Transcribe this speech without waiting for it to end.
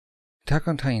Attack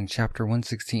on Titan, Chapter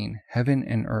 116, Heaven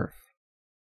and Earth.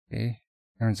 Okay,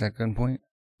 Eren's at gunpoint.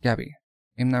 Gabby,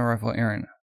 aim that rifle at Eren.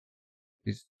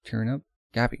 He's tearing up.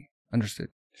 Gabby, understood.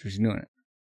 So she's doing it.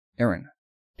 Eren,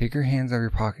 take your hands out of your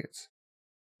pockets.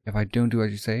 If I don't do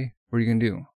as you say, what are you gonna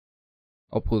do?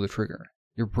 I'll pull the trigger.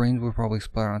 Your brains will probably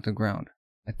splatter onto the ground.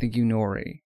 I think you know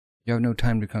already. You have no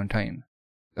time to become Titan.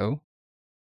 So?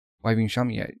 Why haven't you shot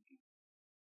me yet?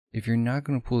 If you're not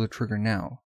gonna pull the trigger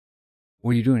now,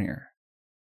 what are you doing here?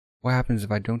 What happens if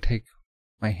I don't take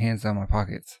my hands out of my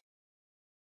pockets?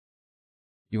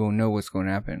 You won't know what's going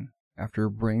to happen after your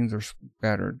brains are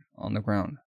spattered on the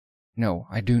ground. No,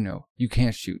 I do know. You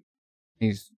can't shoot.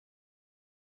 He's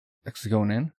actually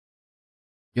going in.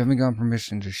 You haven't gotten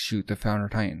permission to shoot the Founder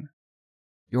Titan.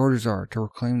 The orders are to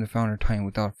reclaim the Founder Titan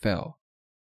without fail.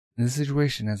 In this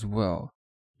situation as well,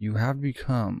 you have to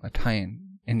become a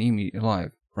Titan and eat me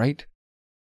alive, right?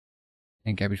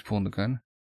 And Gabby's pulling the gun.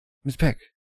 Miss Pieck.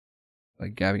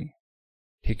 Like, Gabby,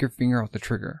 take your finger off the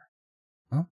trigger.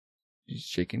 Huh? She's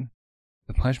shaking.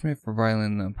 The punishment for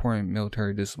violating the important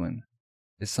military discipline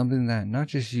is something that not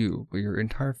just you, but your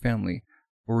entire family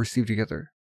will receive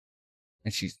together.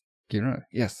 And she's giving up.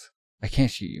 Yes, I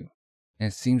can't shoot you. And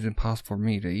it seems impossible for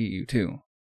me to eat you too.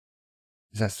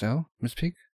 Is that so, Miss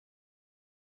Pieck?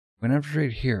 When I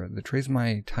betrayed here, the traces of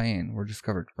my Titan were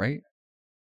discovered, right?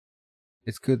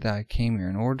 It's good that I came here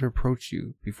in order to approach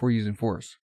you before using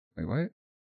force. Wait, what?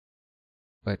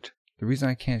 But the reason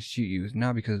I can't shoot you is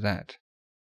not because of that.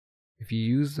 If you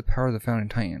use the power of the Founding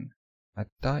Titan, I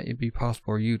thought it'd be possible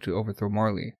for you to overthrow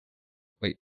Marley.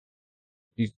 Wait,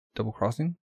 you double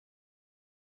crossing?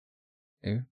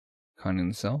 Okay, Connie in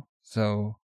the cell.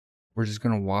 So, we're just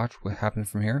gonna watch what happens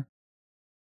from here?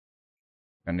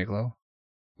 Got Niccolo.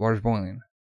 Water's boiling.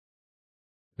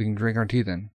 We can drink our tea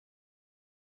then.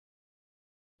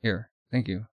 Here, thank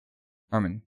you.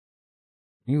 Armin,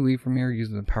 can you leave from here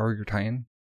using the power of your Titan?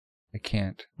 I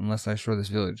can't, unless I destroy this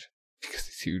village, because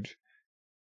it's huge.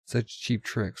 Such cheap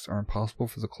tricks are impossible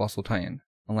for the Colossal Titan,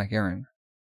 unlike Eren.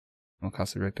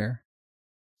 Mikasa right there.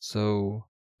 So,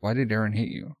 why did Eren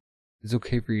hate you? It's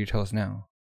okay for you to tell us now.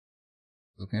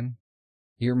 Again,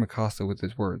 he heard Mikasa with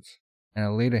his words, and I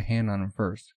laid a hand on him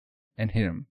first, and hit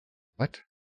him. What?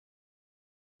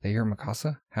 They hear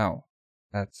Mikasa? How?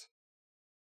 That's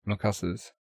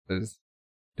Mikasa's says,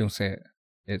 don't say it.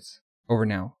 It's over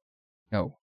now.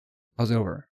 No. How's it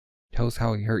over? Tell us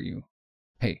how he hurt you.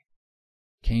 Hey,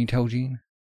 can you tell Jean?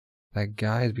 That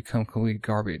guy has become complete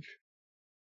garbage.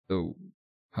 So,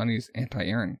 Honey's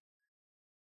anti-Eren.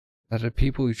 That the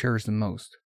people he cherished the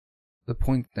most. The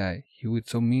point that he would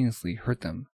so meaninglessly hurt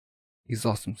them. He's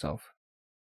lost himself.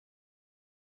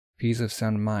 If he's of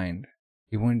sound mind,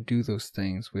 he wouldn't do those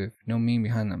things with no meaning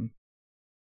behind them.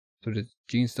 So does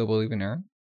Jean still believe in Eren?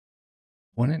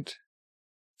 Wouldn't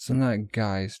some of that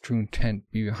guy's true intent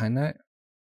be behind that?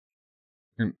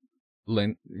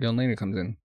 Young lady comes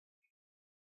in.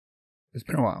 It's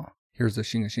been a while. Here's the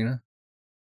Shingeki.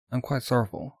 I'm quite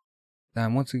sorrowful that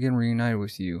I'm once again reunited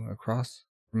with you across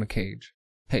from a cage.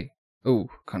 Hey, oh,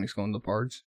 Connie's going to the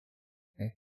barge.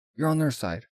 Hey, you're on their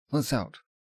side. Let's out.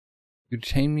 You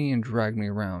detained me and dragged me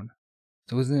around.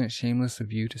 So isn't it shameless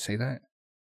of you to say that?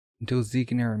 Until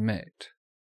Zeke and Eren met.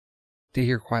 Stay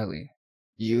here quietly.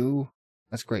 You?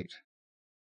 That's great.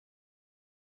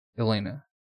 Elena,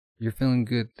 you're feeling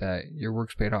good that your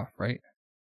work's paid off, right?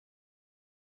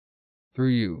 Through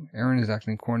you, Eren is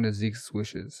acting according to Zeke's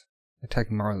wishes,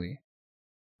 attacking Marley.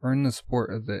 Earn the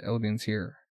support of the Eldians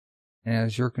here, and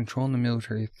as you're controlling the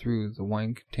military through the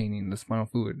wine containing the spinal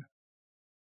fluid.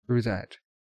 Through that,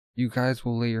 you guys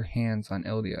will lay your hands on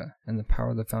Eldia and the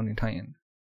power of the Founding Titan.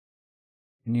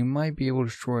 And you might be able to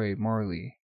destroy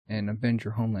Marley and avenge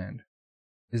your homeland.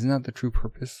 Isn't that the true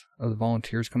purpose of the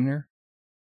volunteers coming here?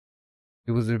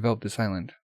 It was to develop this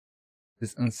island.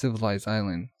 This uncivilized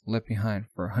island left behind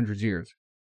for 100 years.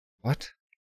 What?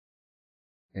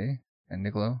 Okay, and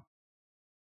Niccolo.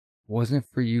 Wasn't it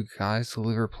for you guys to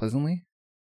live here pleasantly?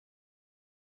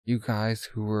 You guys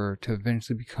who were to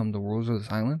eventually become the rulers of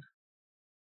this island?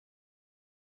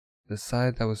 The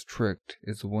side that was tricked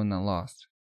is the one that lost.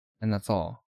 And that's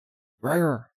all.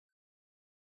 Rare!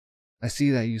 I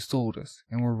see that you sold us,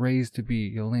 and were raised to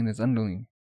be Yelena's underling.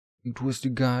 You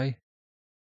twisted guy.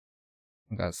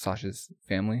 I got Sasha's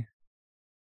family.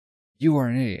 You are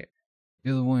an idiot.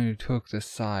 You're the one who took the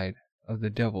side of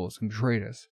the devils and betrayed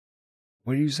us.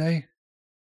 What did you say?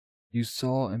 You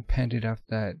saw and panted after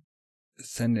that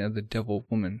descendant of the devil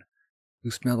woman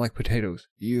who smelled like potatoes.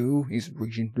 You? He's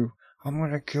reaching through. I'm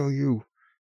gonna kill you.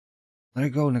 Let it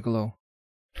go, Niccolo.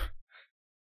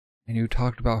 And you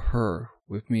talked about her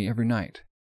with me every night.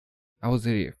 I was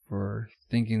an idiot for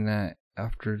thinking that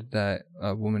after that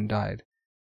woman died,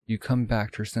 you come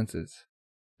back to your senses.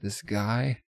 This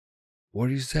guy? What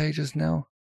did you say just now?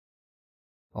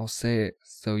 I'll say it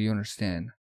so you understand.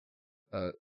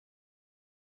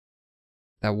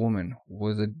 That woman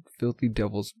was a filthy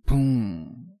devil's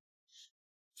boom.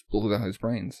 Blew out his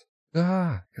brains.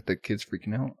 Ah! Got the kids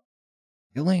freaking out.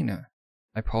 Elena!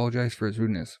 I apologize for his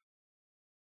rudeness.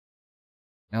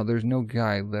 Now there's no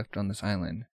guy left on this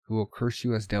island who will curse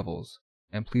you as devils,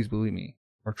 and please believe me,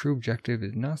 our true objective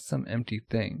is not some empty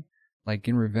thing like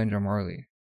getting revenge on Marley.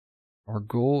 Our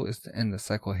goal is to end the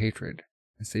cycle of hatred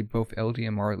and save both Elodie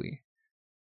and Marley.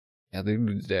 Yeah, the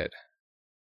dude's dead.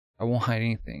 I won't hide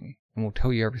anything and will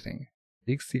tell you everything.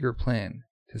 Zeke's secret plan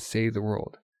to save the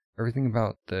world. Everything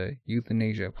about the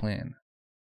euthanasia plan.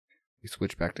 We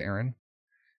switch back to Eren.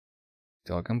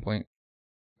 Still at gunpoint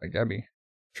by Gabby.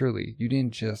 Surely you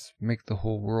didn't just make the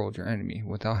whole world your enemy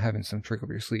without having some trick up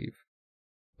your sleeve.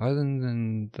 Other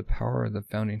than the power of the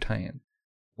founding Titan,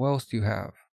 what else do you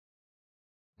have?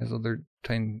 As other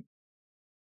Titan.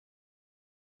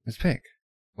 Miss Pieck.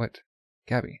 What?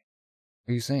 Gabby.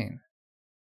 What are you saying?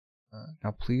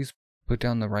 Now please put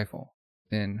down the rifle.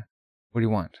 Then, what do you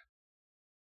want?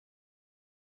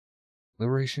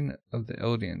 Liberation of the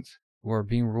Eldians, who are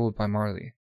being ruled by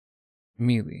Marley.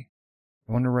 Immediately.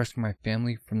 I want to rescue my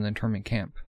family from the internment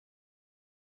camp.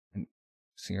 And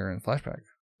see her in flashback.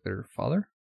 Their father?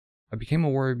 I became a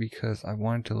warrior because I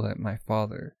wanted to let my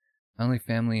father, my only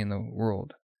family in the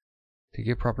world, to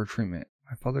get proper treatment.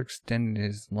 My father extended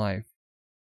his life,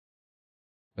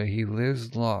 but he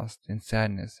lives lost in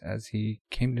sadness as he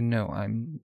came to know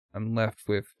I'm left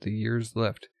with the years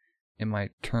left in my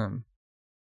term.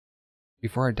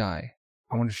 Before I die,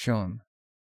 I want to show him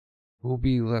who will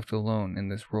be left alone in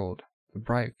this world, the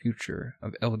bright future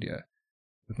of Eldia,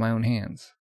 with my own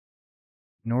hands.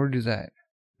 In order to do that,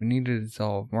 we need to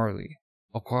dissolve Marley.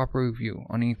 I'll cooperate with you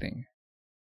on anything.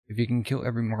 If you can kill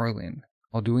every Marleyan,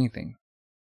 I'll do anything.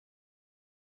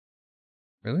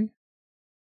 Really?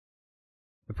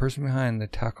 The person behind the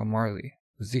attack on Marley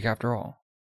was Zeke after all.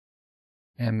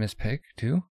 And Miss Pieck,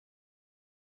 too?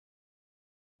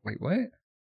 Wait, what?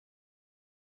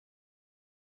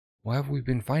 What have we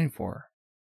been fighting for?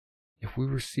 If we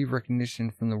receive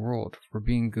recognition from the world for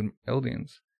being good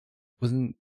Eldians,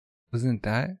 wasn't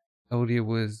that Eldia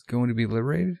was going to be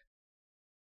liberated?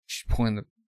 She's pulling the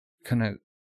kind of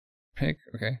Pieck,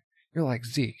 okay. You're like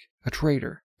Zeke, a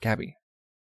traitor, Gabby.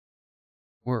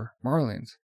 We're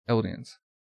Marleyans, Eldians.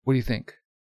 What do you think?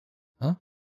 Huh?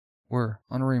 We're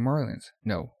honorary Marleyans.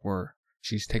 No, we're,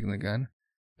 she's taking the gun,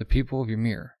 the people of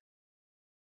Ymir.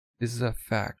 This is a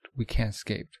fact we can't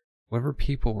escape. Whatever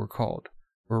people we're called,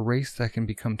 we're a race that can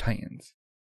become titans.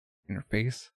 In her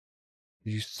face,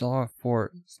 as you saw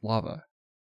for lava,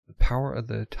 the power of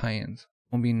the titans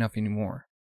won't be enough anymore.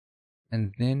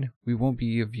 And then we won't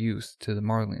be of use to the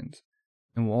Marleyans,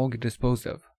 and we'll all get disposed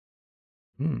of.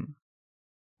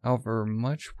 However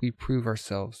much we prove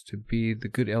ourselves to be the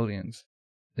good Eldians,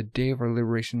 the day of our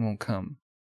liberation won't come.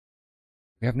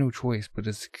 We have no choice but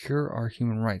to secure our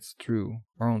human rights through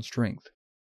our own strength.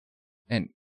 And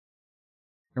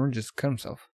Eren just cut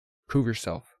himself. Prove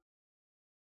yourself.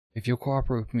 If you'll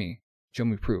cooperate with me, show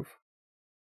me proof.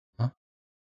 Huh?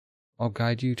 I'll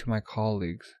guide you to my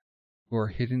colleagues who are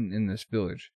hidden in this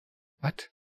village. What?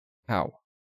 How?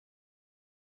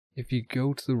 If you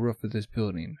go to the roof of this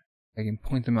building, I can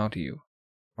point them out to you.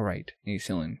 Alright, and he's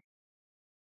healing.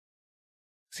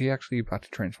 Is he actually about to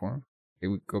transform? Okay,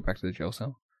 we go back to the jail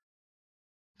cell.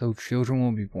 So children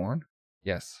will be born?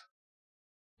 Yes.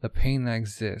 The pain that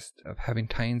exists of having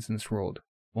titans in this world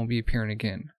won't be appearing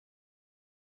again.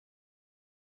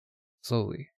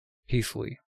 Slowly,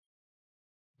 peacefully.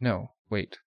 No,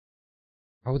 wait.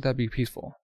 How would that be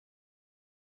peaceful?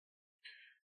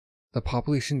 The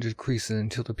population decreases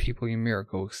until the people of Ymir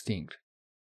go extinct.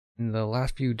 In the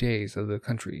last few days of the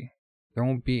country, there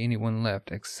won't be anyone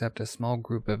left except a small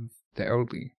group of the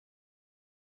elderly.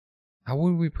 How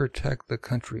would we protect the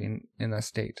country in that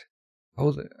state?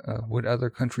 Would other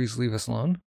countries leave us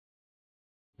alone?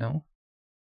 No.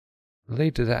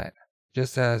 Related to that,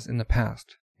 just as in the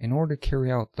past, in order to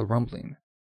carry out the rumbling,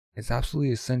 it's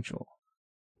absolutely essential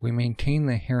we maintain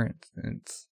the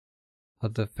inheritance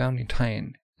of the founding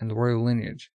Titan and the royal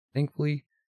lineage. Thankfully,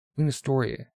 Queen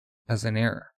Astoria has an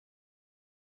heir.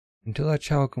 Until that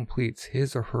child completes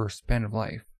his or her span of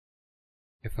life,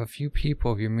 if a few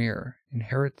people of Ymir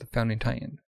inherit the founding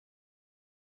Titan,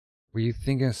 were you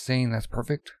thinking of saying that's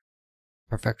perfect?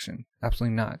 Perfection.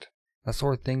 Absolutely not. That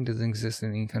sort of thing doesn't exist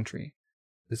in any country.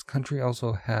 This country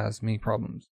also has many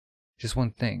problems. Just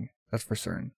one thing, that's for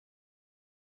certain.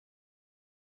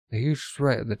 The huge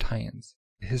threat of the Titans,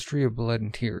 the history of blood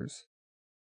and tears.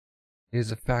 It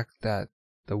is a fact that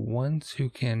the ones who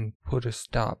can put a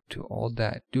stop to all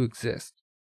that do exist.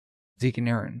 Zeke and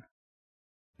Eren.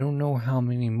 I don't know how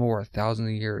many more thousands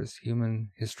of years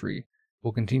human history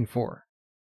will continue for.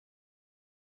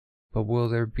 But will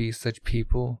there be such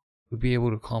people who will be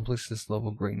able to accomplish this level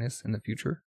of greatness in the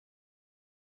future?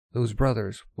 Those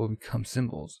brothers will become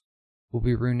symbols, will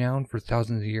be renowned for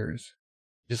thousands of years,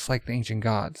 just like the ancient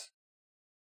gods.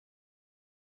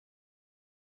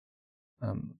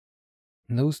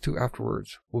 And those two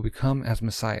afterwards will become as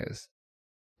messiahs,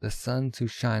 the suns who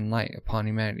shine light upon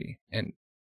humanity. And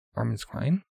Armin's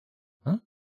crying? Huh?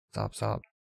 Sob.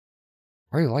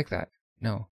 Why are you like that?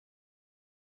 No.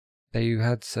 That you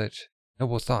had such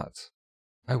noble thoughts.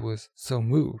 I was so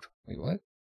moved. Wait, what?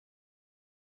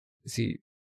 Is he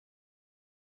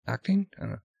acting? I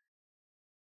don't know.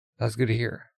 That's good to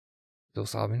hear. Still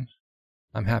sobbing?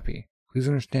 I'm happy. Please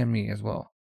understand me as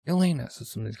well. Elena, so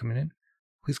somebody's coming in.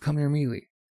 Please come here immediately.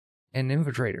 An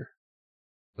infiltrator.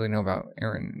 Really know about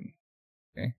Eren.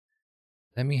 Okay.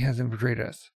 The enemy has infiltrated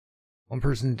us. One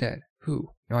person is dead.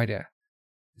 Who? No idea.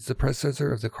 It's the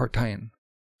predecessor of the Titan.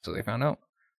 So they found out.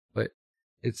 But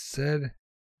it said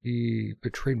he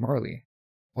betrayed Marley.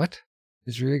 What?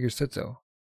 Mr. Yeager said so.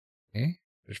 Okay.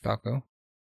 There's Falco.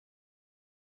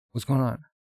 What's going on?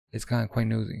 It's kind of quite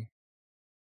nosy.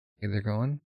 Okay, they're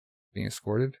going. Being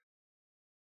escorted.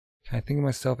 Can I think of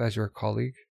myself as your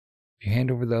colleague? If you hand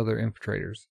over the other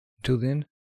infiltrators. Until then,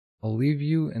 I'll leave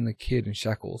you and the kid in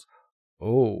shackles.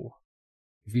 Oh.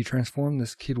 If you transform,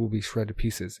 this kid will be shredded to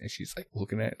pieces. And she's like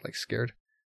looking at it, like scared.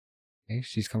 Okay,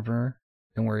 she's comforting her.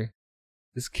 Don't worry.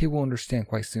 This kid will understand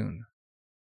quite soon.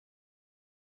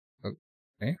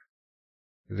 Okay.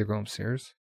 They go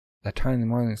upstairs. That tiny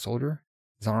Marlin soldier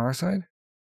is on our side?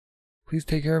 Please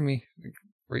take care of me.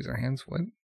 Raise our hands. What?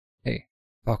 Hey,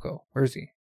 Falco, where is he?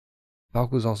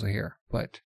 Falco's also here,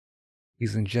 but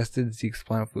he's ingested Zeke's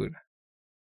plant food.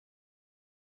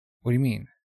 What do you mean?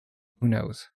 Who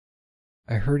knows?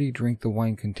 I heard he drank the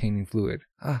wine-containing fluid.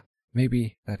 Ah,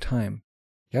 maybe that time.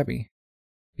 Gabby.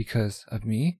 Because of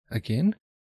me? Again?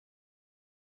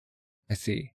 I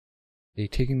see. They've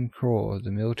taken control of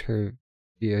the military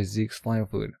via Zeke's flying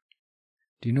fluid.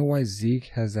 Do you know why Zeke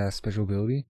has that special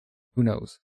ability? Who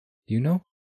knows? Do you know?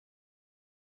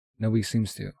 Nobody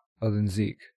seems to, other than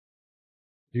Zeke.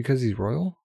 Because he's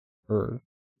royal? Or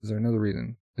is there another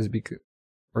reason? Is it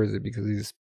because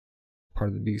he's part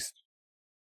of the beast?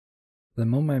 The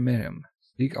moment I met him,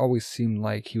 Zeke always seemed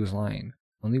like he was lying.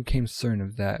 I only became certain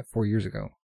of that 4 years ago.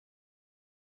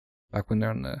 Back when they're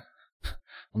on the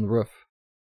roof.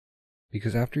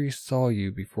 Because after he saw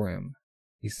you before him,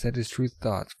 he said his true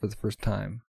thoughts for the first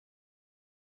time.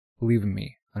 Believe in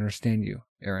me, I understand you,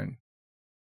 Eren.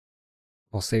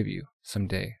 I'll save you,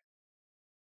 someday.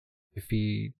 If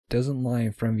he doesn't lie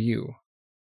in front of you,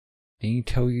 can he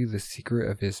tell you the secret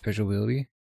of his special ability?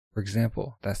 For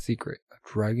example, that secret of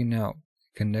dragging out,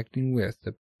 connecting with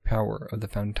the power of the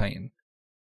Fountain Titan.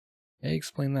 Hey,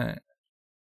 explain that.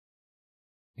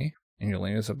 Okay, and your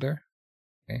Elena's up there?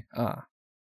 Okay,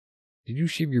 Did you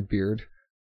shave your beard?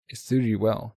 It suited you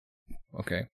well.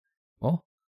 Okay, well,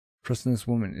 trusting this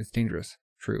woman is dangerous.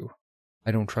 True.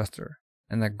 I don't trust her.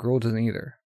 And that girl doesn't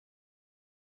either.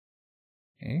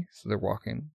 Okay, so they're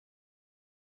walking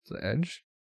to the edge.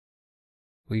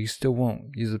 But you still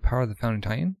won't use the power of the Fountain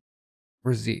Titan?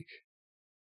 Where's Zeke?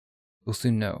 We'll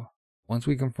soon know. Once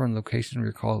we confirm the location of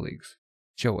your colleagues,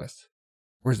 show us.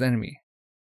 Where's the enemy?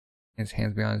 And his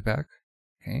hands behind his back.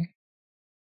 Okay.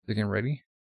 They're getting ready.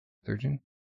 Surgeon.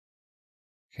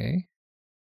 Okay.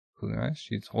 Closing her eyes.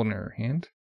 She's holding her hand.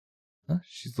 Huh?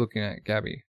 She's looking at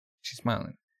Gabby. She's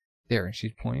smiling. There, and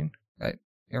she's pointing at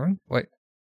Eren. What?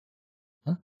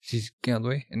 Huh? She's getting out of the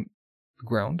way and the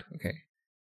ground. Okay.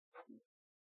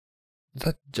 Is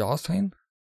that Jaws Titan?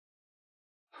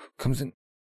 Comes in.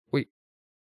 Wait.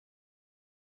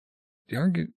 Did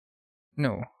Eren get?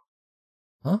 No.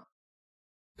 Huh?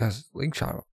 That's leg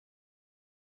chopped off.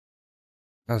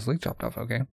 That's leg chopped off.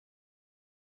 Okay.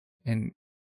 And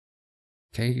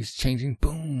okay, he's changing.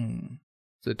 Boom.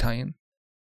 The Titan.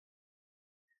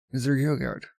 Is there a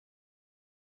guard?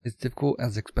 It's difficult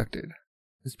as expected.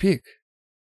 It's Pieck.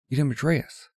 You didn't betray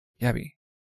us. Gabby,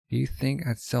 do you think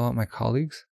I'd sell out my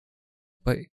colleagues?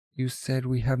 But you said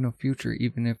we have no future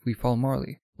even if we follow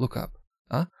Marley. Look up.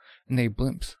 Huh? And they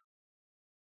blimps.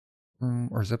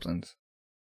 Or Zeppelins.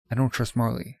 I don't trust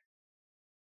Marley.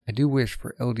 I do wish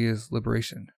for Eldia's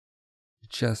liberation.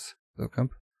 Just, look up.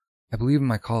 I believe in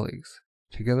my colleagues,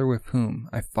 together with whom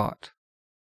I fought.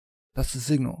 That's the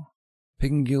signal. Pieck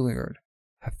and Gilliard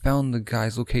have found the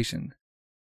guy's location.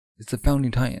 It's the founding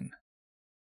Titan.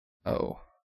 Oh.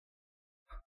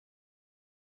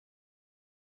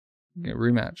 Okay,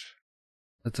 rematch.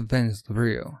 Let's avenge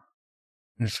Liberio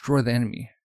and destroy the enemy.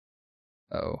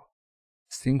 Oh.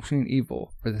 Extinguishing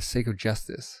evil for the sake of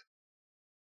justice.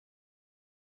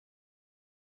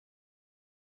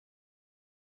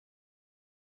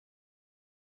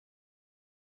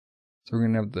 So we're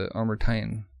gonna have the armored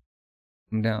Titan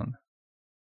come down.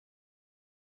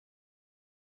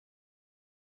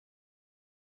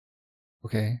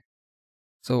 Okay.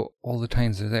 So all the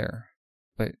Titans are there.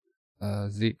 But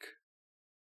Zeke.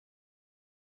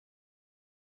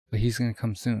 But he's gonna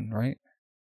come soon, right?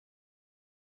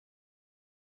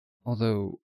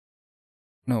 Although,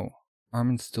 no,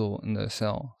 Armin's still in the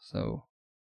cell, so.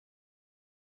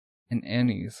 And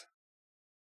Annie's.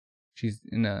 She's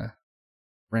in a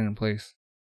random place.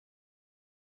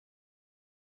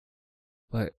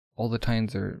 But all the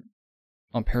Titans are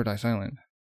on Paradise Island.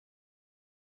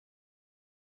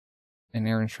 And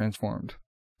Eren's transformed.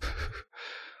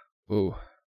 Ooh.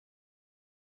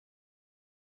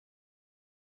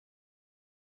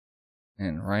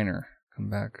 And Reiner, come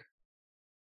back.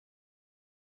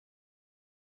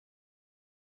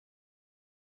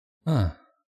 Huh.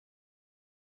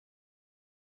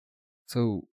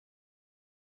 So,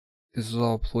 this is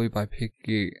all a ploy by Pieck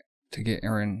to get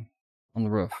Eren on the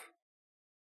roof.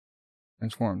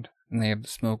 Transformed. And they have the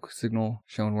smoke signal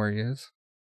showing where he is.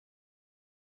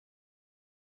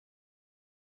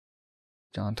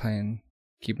 John Titan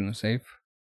keeping him safe.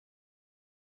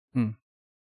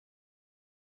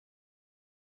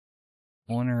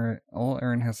 All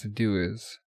Eren has to do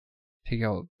is take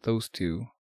out those two,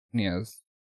 and he has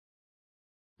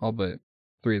all but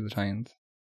 3 of the Titans.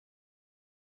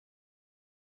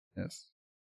 Yes.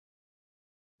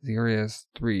 He already has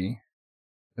 3. He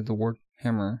has the War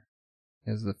Hammer,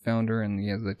 he has the Founder, and he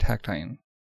has the Attack Titan.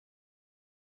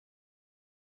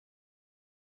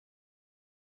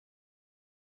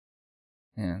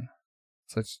 Man.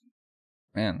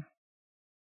 Man.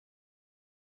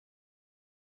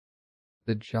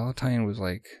 The Jaw Titan was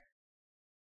like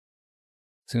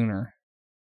sooner.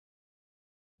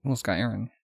 Almost got Eren.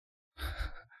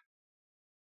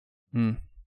 Eren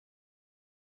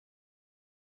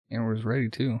was ready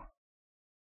too.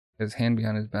 His hand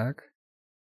behind his back.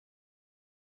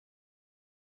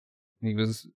 And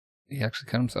he actually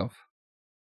cut himself.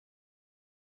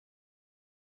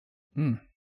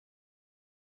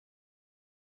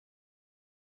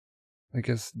 I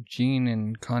guess Jean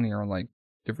and Connie are like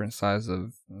different side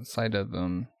of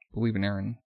believe in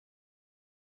Eren.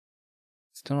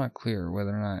 Still not clear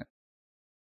whether or not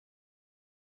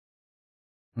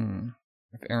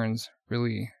if Eren's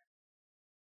really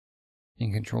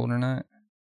being controlled or not.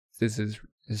 This is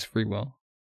his free will.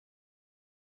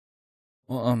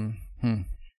 Well, what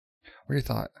are your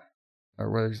thoughts?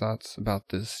 Or what are your thoughts about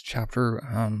this chapter?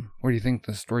 Where do you think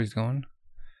the story's going?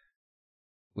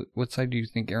 What side do you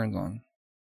think Eren's on?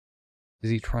 Is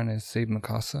he trying to save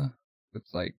Mikasa with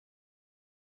like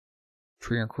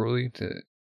treating her cruelly to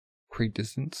create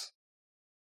distance?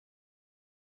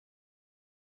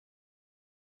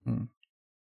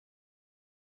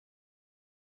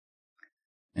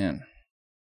 Man,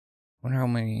 wonder how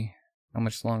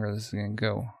much longer this is gonna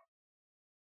go.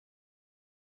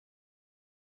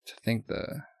 To think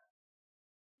the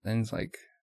end's like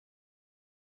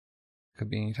could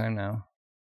be any time now.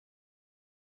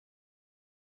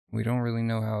 We don't really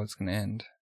know how it's gonna end.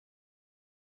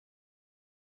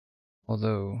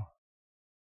 Although,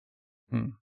 I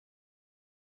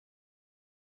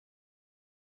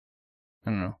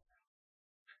don't know.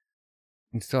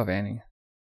 You still have Annie.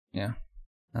 Yeah.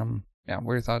 Yeah,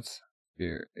 what are your thoughts?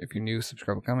 If you're new,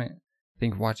 subscribe, comment.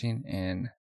 Thank you for watching, and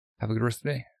have a good rest of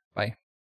the day. Bye.